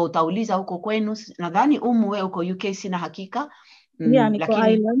 Kwa hivyo utauliza huko kwenu, nadhani wewe uko UK, sina hakika.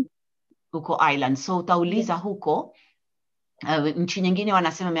 Lakini Ireland. Uko Ireland, so utauliza huko. Nchi nyingine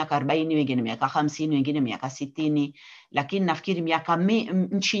wanasema miaka 40, wengine miaka 50, wengine miaka 60, lakini nafikiri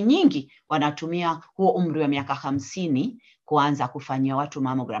nchi nyingi wanatumia huo umri wa miaka 50 kuanza kufanyia watu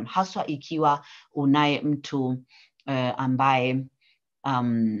mammogram, haswa ikiwa unaye mtu ambaye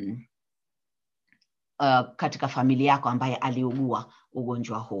katika familia yako ambaye aliugua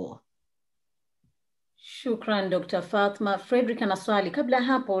ugonjwa huo. Shukran Dr. Fatma. Frederick ana swali. Kabla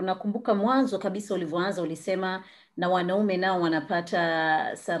hapo, nakumbuka mwanzo kabisa ulivyoanza ulisema na wanaume nao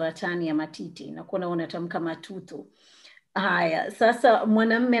wanapata saratani ya matiti, na kuna unatamka matutu. Haya, sasa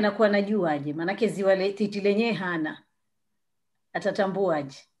mwanamume anakuwa anajuaje? Manake titi lenyewe hana,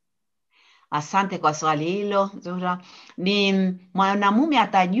 atatambuaje? Asante kwa swali hilo, Zuhra. Ni mwanamume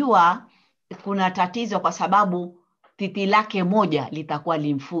atajua kuna tatizo kwa sababu titi lake moja litakuwa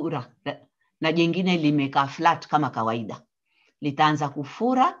limfura na jingine limekaa flat kama kawaida. Litaanza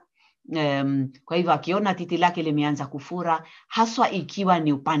kufura. Kwa hivyo akiona titi lake limeanza kufura, haswa ikiwa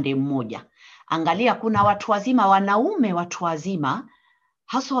ni upande mmoja. Angalia, kuna watu wazima, wanaume watu wazima,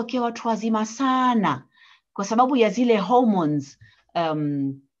 haswa wakiwa watu wazima sana, kwa sababu ya zile hormones,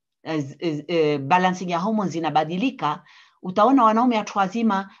 balancing ya hormones inabadilika. Utaona wanaume watu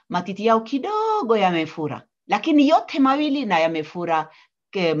wazima matiti yao kidogo yamefura, lakini yote mawili na yamefura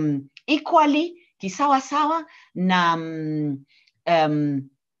equally, kisawa sawa, na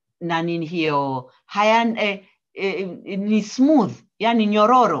nini hiyo, ni smooth, yani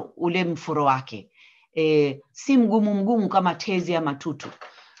nyororo ule mfuro wake, si mgumu kama tezi ya matutu.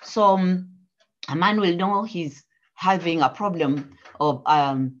 So a man will know he's having a problem of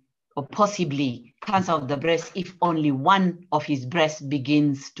possibly cancer of the breast if only one of his breasts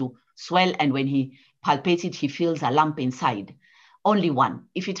begins to swell, and when he palpates it, he feels a lump inside. Only one.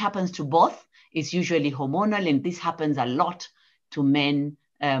 If it happens to both, it's usually hormonal, and this happens a lot to men,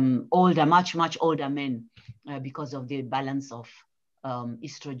 older, much older men, because of the balance of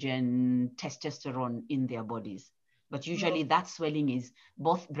estrogen, testosterone in their bodies. But usually that swelling is,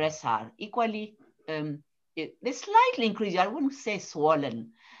 both breasts are equally, they slightly increased. I wouldn't say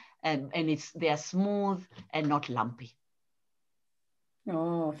swollen, and they are smooth and not lumpy.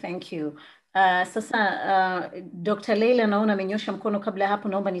 Oh, thank you. Sasa Dr. Leila naona amenyosha mkono. Kabla hapo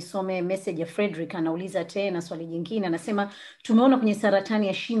naomba nisome message ya Frederick. Anauliza tena swali jingine, anasema tumeona kwenye saratani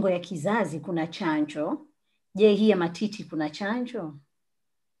ya shingo ya kizazi kuna chanjo. Je, hii ya matiti kuna chanjo?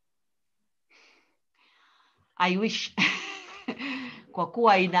 I wish kwa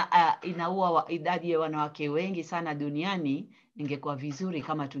kuwa inaua idadi ya wanawake wengi sana duniani, ingekuwa vizuri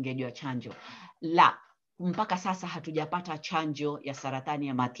kama tungejua chanjo. La, mpaka sasa hatujapata chanjo ya saratani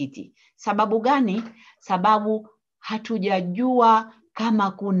ya matiti. Sababu gani? Sababu hatujajua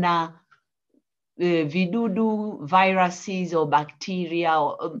kama kuna vidudu, viruses or bacteria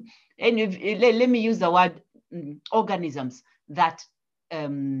or, let me use the word organisms that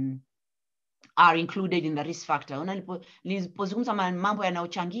are included in the risk factor. Nilipozungumza mambo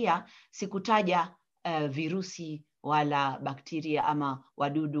yanayochangia, sikutaja virusi wala bakteria ama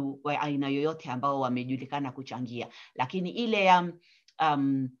wadudu wa aina yoyote ambao wamejulikana kuchangia. Lakini ile ya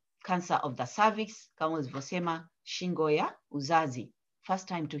cancer of the cervix, kama ulivyosema, shingo ya uzazi, first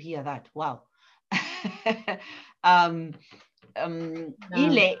time to hear that. Wow.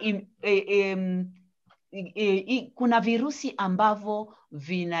 Kuna virusi ambavyo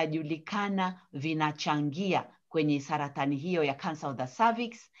vinajulikana vinachangia kwenye saratani hiyo ya cancer of the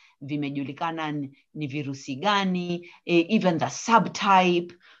cervix. Vimejulikana ni virusi gani, even the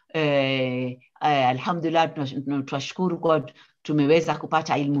subtype, Alhamdulillah, tunashukuru kwa tumeweza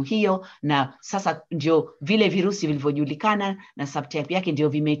kupata elimu hiyo, na sasa ndio vile virusi vilivyojulikana na subtype yake ndio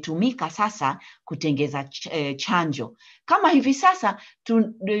vimetumika sasa kutengeza chanjo. Kama hivi sasa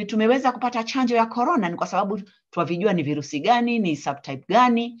tumeweza kupata chanjo ya corona, ni kwa sababu twavijua ni virusi gani, ni subtype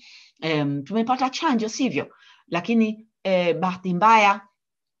gani. Tumepata chanjo, sivyo? Lakini bahati mbaya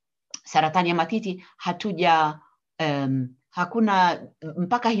saratani ya matiti hakuna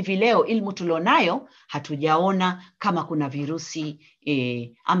mpaka hivi leo, ilmu tulionayo hatujaona kama kuna virusi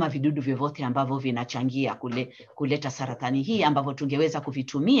ama vidudu vyovyote ambavyo vinachangia kuleta saratani hii ambavyo tungeweza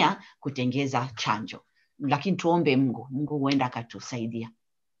kuvitumia kutengeza chanjo. Lakini tuombe Mungu huenda akatusaidia.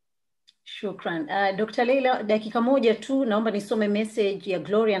 Shukran. Dr. Leila, dakika moja tu, naomba nisome message ya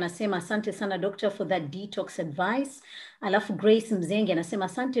Gloria. Anasema asante sana doctor for that detox advice. Alafu Grace Mzengi anasema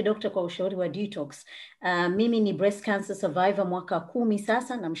asante doctor kwa ushauri wa detox. Mimi ni breast cancer survivor mwaka 10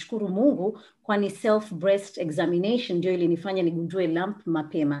 sasa, namshukuru Mungu kwani self breast examination ndio ilinifanya nigundue lump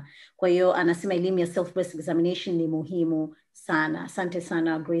mapema. Kwa hiyo anasema elimu ya self breast examination ni muhimu sana. Asante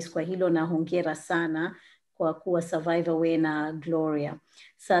sana Grace kwa hilo, na hongera sana kwa kuwa survivor we na Gloria.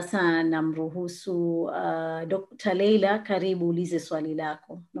 Sasa namruhusu Dr. Leila, karibu ulize swali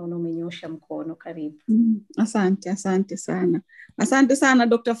lako. Naona umenyosha mkono, karibu. Asante sana. Asante sana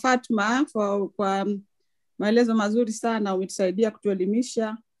Dr. Fatma kwa maelezo mazuri sana, umetusaidia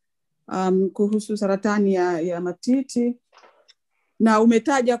kutuelimisha kuhusu saratani ya matiti, na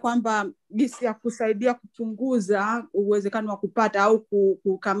umetaja kwamba jinsi ya kusaidia kupunguza uwezekano wa kupata au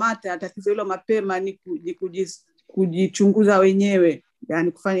kukamata tatizo hilo mapema ni kujichunguza wenyewe,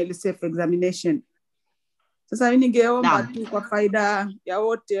 yani kufanya ile self examination. Sasa mimi ningeomba tu kwa faida ya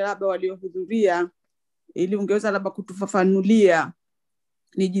wote labda waliohudhuria, ili ungeweza labda kutufafanulia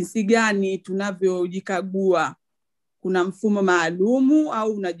ni jinsi gani tunavyojikagua. Kuna mfumo maalumu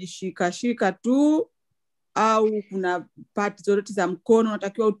au unajishika tu, au kuna pati zote za mkono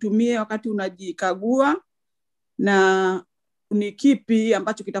unatakiwa utumie wakati unajikagua, na ni kipi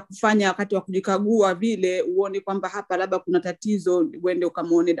ambacho kitakufanya wakati wa kujikagua vile uone kwamba hapa labda kuna tatizo, uende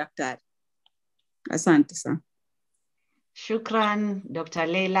ukamuone daktari. Asante sana. Shukran Dr.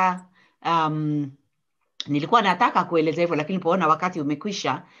 Leila. Nilikuwa nataka kueleza hivyo, lakini poona wakati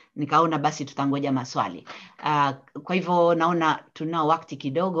umekwisha nikaona basi tutangoja maswali. Kwa hivyo naona tunao wakati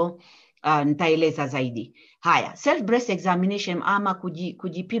kidogo, nitaeleza zaidi. Haya, self breast examination ama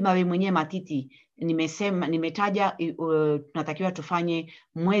kujipima wewe mwenyewe matiti, nimetaja tunatakiwa tufanye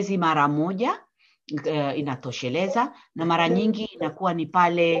mwezi mara moja, inatosheleza, na mara nyingi inakuwa ni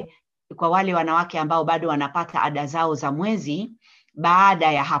pale kwa wale wanawake ambao bado wanapata ada zao za mwezi.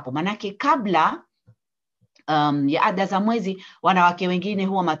 Baada ya hapo, manake kabla ya ada za mwezi, wanawake wengine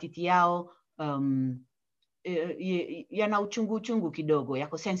huwa matiti yao yana uchungu kidogo,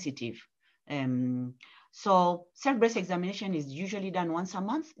 yako sensitive. So self breast examination is usually done once a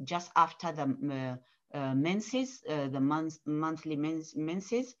month, just after the menses, the monthly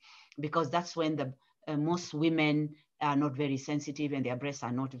menses, because that's when the most women are not very sensitive and their breasts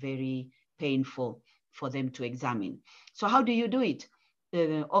are not very painful for them to examine. So how do you do it?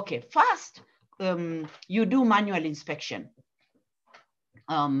 Okay, first, you do manual inspection.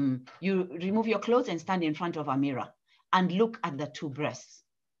 You remove your clothes and stand in front of a mirror and look at the two breasts.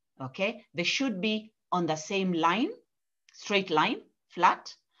 Okay, they should be on the same line, straight line,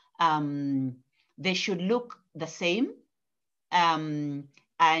 flat. They should look the same, and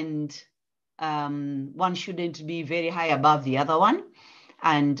one shouldn't be very high above the other one.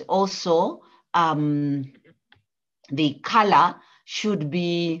 And also, the color should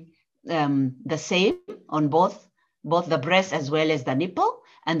be the same on both the breast as well as the nipple,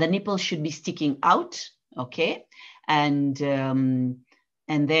 and the nipple should be sticking out. Okay, and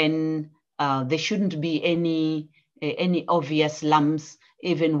then there shouldn't be any obvious lumps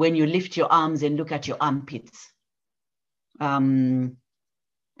even when you lift your arms and look at your armpits.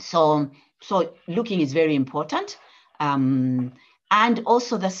 So looking is very important, and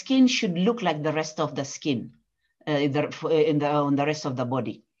also the skin should look like the rest of the skin on the rest of the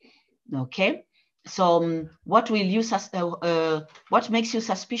body. Okay, so what makes you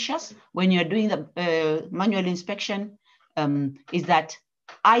suspicious when you're doing the manual inspection is that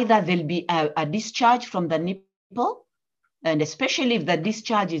either there'll be a discharge from the nipple, and especially if the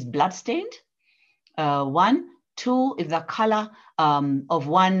discharge is blood-stained, 1, 2, if the color of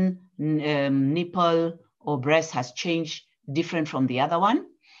one nipple or breast has changed different from the other one,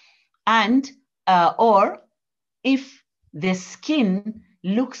 and or if the skin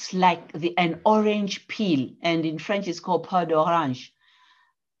looks like an orange peel, and in French it's called peau d'orange.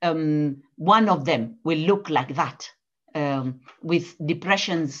 One of them will look like that. with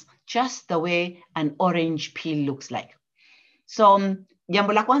depressions just the way an orange peel looks like. So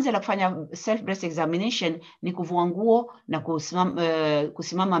jambo la kwanza la kufanya self breast examination ni kuvua nguo na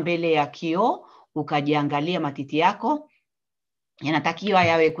kusimama mbele ya kioo ukajiangalia matiti yako. Yanatakiwa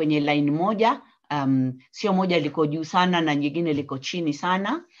yawe kwenye line moja, sio moja liko juu sana na nyingine liko chini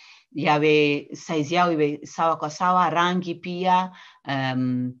sana. Yawe size yao iwe sawa kwa sawa, rangi pia,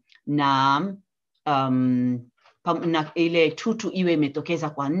 na ile tutu iwe imetokeza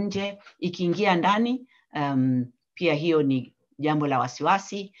kwa nje. Ikiingia ndani, pia hiyo ni jambo la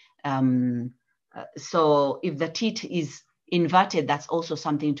wasiwasi. So if the teat is inverted, that's also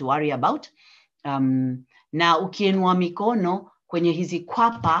something to worry about. Na ukiinua mikono kwenye hizi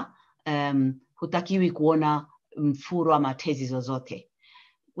kwapa, hutakiwi kuona mfuro ama tezi zozote.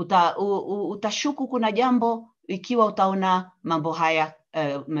 Utashuku kuna jambo ikiwa utaona mambo haya,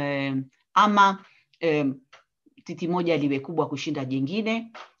 ama titi moja liwe kubwa kushinda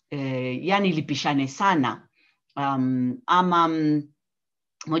jingine, yani lipishane sana, ama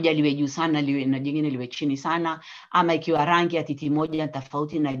moja liwe juu sana na jingine liwe chini sana, ama ikiwa rangi ya titi moja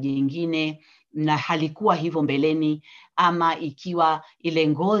tofauti na jingine na halikuwa hivyo mbeleni, ama ikiwa ile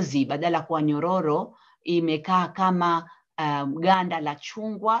ngozi badala kuwa nyororo imekaa kama ganda la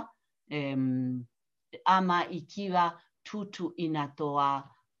chungwa, ama ikiwa tutu inatoa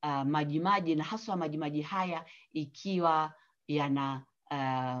majimaji, na haswa majimaji haya ikiwa yana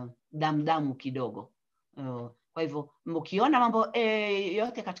damu kidogo. Kwa hivyo mkiona mambo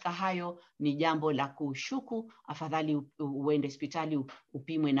yote katika hayo, ni jambo la kushuku. Afadhali uende hospitali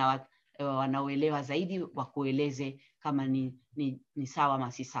upimwe na wanaoelewa zaidi wakueleze kama ni sawa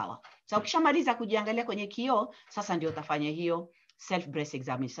ama si sawa. So ukishamaliza kujiangalia kwenye kioo, sasa ndio utafanya hiyo self breast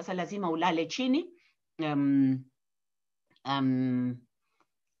examination. Sasa lazima ulale chini,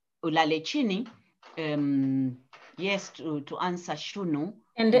 ulale chini. Yes, to answer Shunu.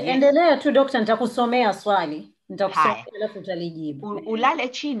 Endelea tu dokta, nitakusomea swali. Nitakusomea alafu utalijibu. Ulale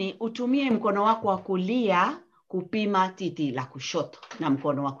chini, utumie mkono wako wa kulia kupima titi la kushoto na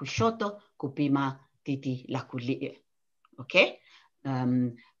mkono wa kushoto kupima titi la kulia. Okay?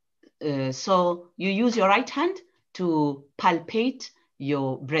 So you use your right hand to palpate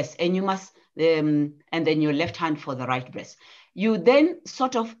your breast, and you must and then your left hand for the right breast. You then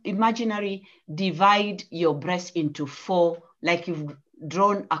sort of imaginary divide your breast into 4, like you've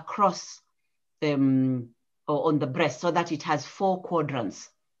drawn across on the breast, so that it has 4 quadrants.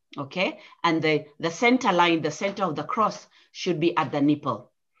 Okay, and the center line, the center of the cross, should be at the nipple,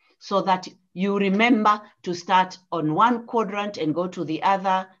 so that you remember to start on one quadrant and go to the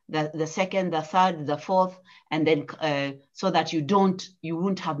other, the second, the third, the fourth, and then so that you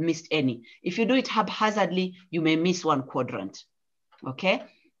won't have missed any. If you do it haphazardly, you may miss one quadrant. Okay,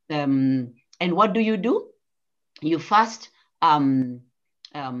 and what do? You first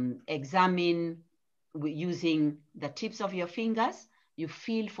examine using the tips of your fingers. You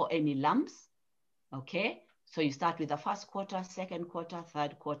feel for any lumps. Okay, so you start with the first quarter, second quarter,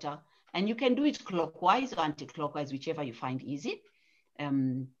 third quarter, and you can do it clockwise or anti-clockwise, whichever you find easy.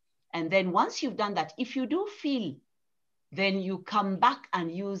 And then once you've done that, if you do feel, then you come back and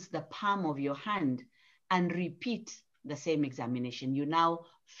use the palm of your hand and repeat the same examination. You now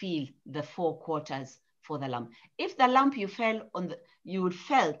feel the 4 quarters for the lump. If the lump you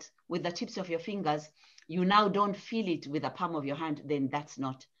felt with the tips of your fingers, you now don't feel it with the palm of your hand, then that's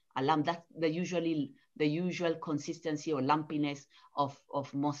not a lump. That's the usual consistency or lumpiness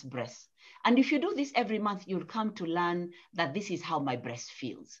of most breasts. And if you do this every month, you'll come to learn that this is how my breast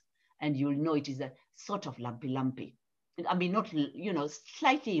feels. And you'll know it is a sort of lumpy. I mean, not,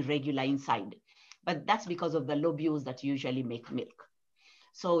 slightly irregular inside, but that's because of the lobules that usually make milk.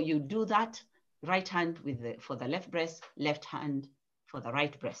 So you do that, right hand for the left breast, left hand for the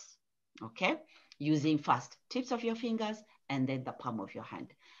right breast. Okay, using first tips of your fingers and then the palm of your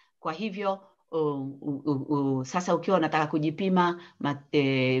hand. Kwa hivyo sasa ukiwa unataka kujipima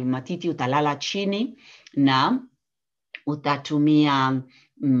matiti, utalala chini na utatumia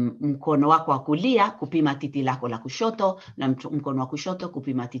mkono wako wa kulia kupima titi lako la kushoto na mkono wa kushoto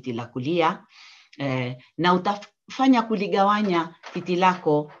kupima titi la kulia, na utafanya kuligawanya titi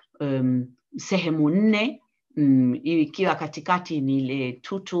lako sehemu 4, ikiwa katikati ni ile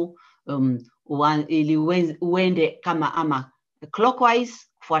tutu, ili uende kama ama clockwise,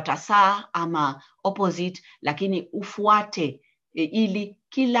 fuata saa, ama opposite, lakini ufuate ili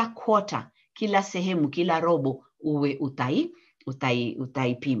kila quarter, kila sehemu, kila robo uwe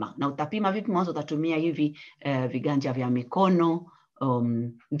utaipima. Na utapima vipi? Mwanzo utatumia hivi viganja vya mikono,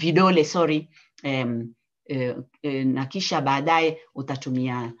 vidole na kisha baadaye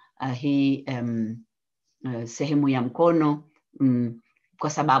utatumia hii sehemu ya mkono, kwa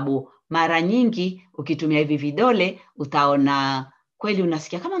sababu mara nyingi ukitumia hivi vidole utaona kweli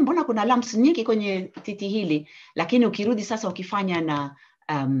unasikia kama mbona kuna lumps nyingi kwenye titi hili, lakini ukirudi sasa ukifanya na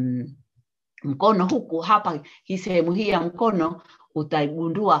mkono huku hapa, hii sehemu hii ya mkono,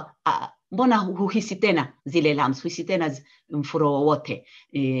 utagundua mbona huhisi tena zile lumps, huhisi tena mfuro wowote.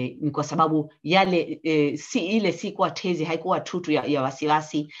 Ni kwa sababu yale si kuwa tezi, haikuwa tutu ya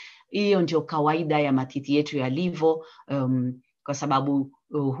wasiwasi. Hiyo ndio kawaida ya matiti yetu yalivyo, kwa sababu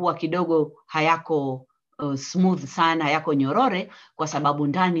huwa kidogo hayako smooth sana, hayako nyorore, kwa sababu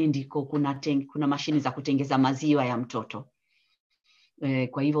ndani ndiko kuna mashini za kutengeza maziwa ya mtoto.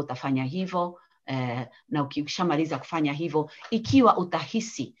 Kwa hivyo utafanya hivyo, na ukishamaliza kufanya hivyo, ikiwa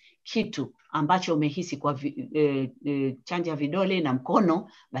utahisi kitu ambacho umehisi kwa chanja vidole na mkono,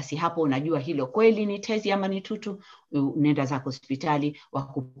 basi hapo unajua hilo kweli ni tezi ama ni tutu. Nenda zako hospitali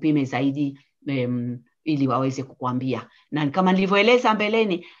wakupime zaidi, ili waweze kukuambia. Na kama nilivyoeleza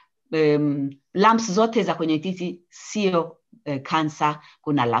mbeleni, lumps zote za kwenye titi sio cancer.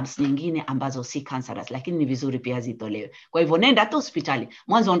 Kuna lumps nyingine ambazo si cancerous, lakini ni vizuri pia zitolewe. Kwa hivyo nenda tu hospitali,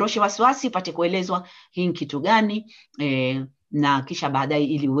 mwanzo ondoshe wasiwasi, pate kuelezwa hii ni kitu gani, na kisha baadaye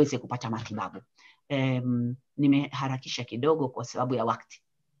ili uweze kupata matibabu. Nimeharakisha kidogo kwa sababu ya wakati.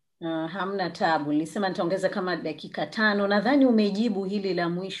 Hamna tabu. Nilisema nitaongeza kama dakika 5. Nadhani umejibu hili la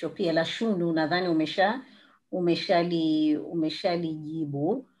mwisho pia la shundu, nadhani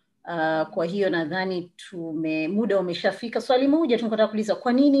umeshalijibu. Kwa hiyo nadhani muda umeshafika. Swali moja tunataka kuuliza,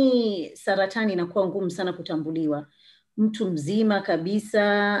 kwa nini saratani inakuwa ngumu sana kutambuliwa? Mtu mzima kabisa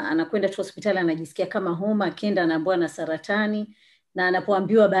anakwenda tu hospitali, anajisikia kama homa, akienda anaambiwa na saratani, na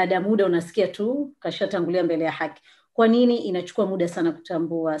anapoambiwa baada ya muda unasikia tu kashatangulia mbele ya haki. Kwa nini inachukua muda sana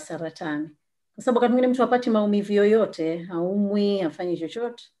kutambua saratani? Kwa sababu wakati mwingine mtu hapati maumivu yoyote, haumwi, hafanyi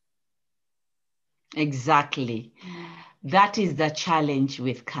chochote. Exactly. That is the challenge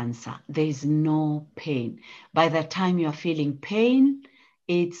with cancer. There is no pain. By the time you are feeling pain,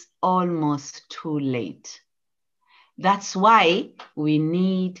 it's almost too late. That's why we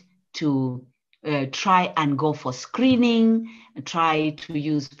need to try and go for screening, try to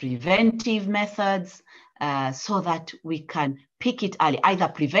use preventive methods, so that we can pick it early, either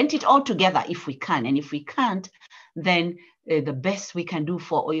prevent it altogether if we can, and if we can't, then the best we can do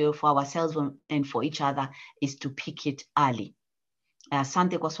for ourselves and for each other is to pick it early.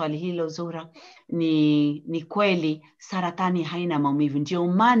 Asante kwa swali hilo Zura. Ni kweli saratani haina maumivu, ndio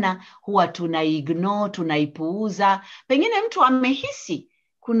maana huwa tunaignore, tunaipuuza. Pengine mtu amehisi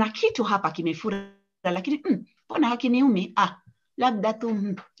kuna kitu hapa kimefura, lakini mbona hakiniumi? Labda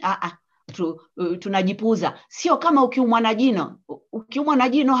tu tunajipuuza. Sio kama ukiumwa na jino. Ukiumwa na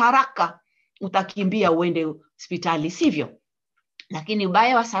jino haraka utakimbia uende hospitali, sivyo? Lakini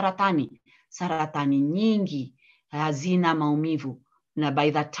ubaya wa saratani nyingi hazina maumivu, na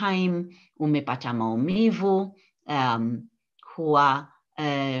by the time umepata maumivu, huwa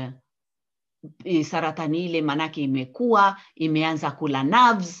saratani ile manake imeanza kula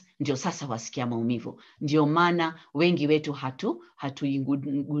nerves, ndio sasa wasikia maumivu. Ndio maana wengi wetu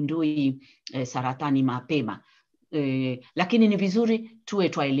hatuigundui saratani mapema. Lakini ni vizuri tuwe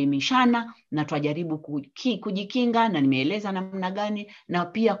twaelimishana na twajaribu kujikinga, na nimeeleza namna gani, na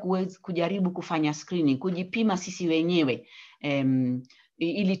pia kujaribu kufanya screening, kujipima sisi wenyewe,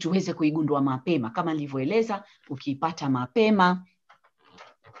 ili tuweze kuigundua mapema. Kama nilivyoeleza, ukiipata mapema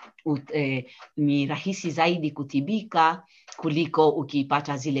ni rahisi zaidi kutibika kuliko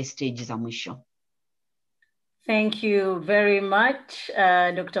ukiipata zile stage za mwisho. Thank you very much,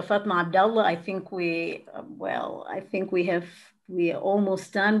 Dr. Fatma Abdallah. I think we are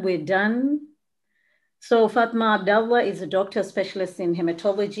almost done. We're done. So Fatma Abdallah is a doctor specialist in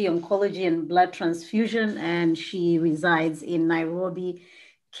hematology, oncology, and blood transfusion, and she resides in Nairobi,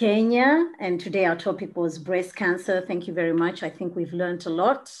 Kenya. And today our topic was breast cancer. Thank you very much. I think we've learned a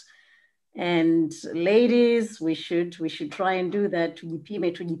lot. And ladies, we should try and do that.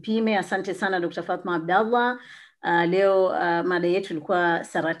 Tujipime. Asante sana Dr. Fatma Abdallah. Leo mada yetu ilikuwa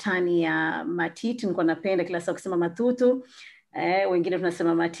saratani ya matiti. Nilikuwa napenda kila saa kusema matutu. Wengine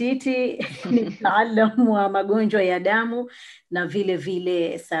tunasema matiti. Ni mtaalamu wa magonjwa ya damu na vile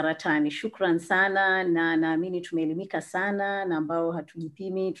vile saratani. Shukran sana, na naamini tumeelimika sana, na ambao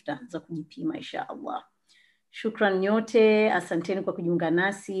hatujipimi tutaanza kujipima insha Allah. Shukran nyote, asanteni kwa kujiunga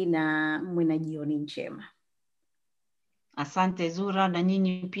nasi, na mwe na jioni njema. Asante Zura, na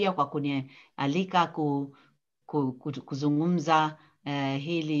nyinyi pia kwa kunialika kuzungumza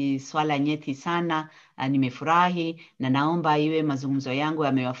hili swala nyeti sana. Nimefurahi, na naomba iwe mazungumzo yangu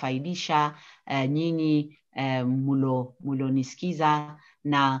yamewafaidisha nyinyi mulonisikiza,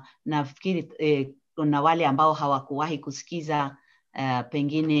 na nafikiri kuna wale ambao hawakuwahi kusikiza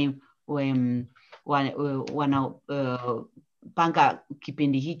pengine panga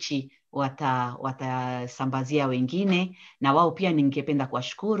kipindi hichi watasambazia wengine, na wao pia ningependa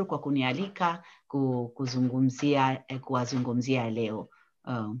kuwashukuru kwa kunialika kuwazungumzia leo.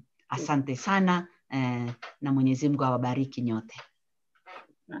 Asante sana, na Mwenyezi Mungu awabariki nyote.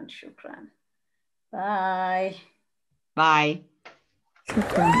 Shukran. Bye. Bye.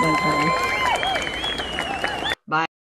 Shukran, bye.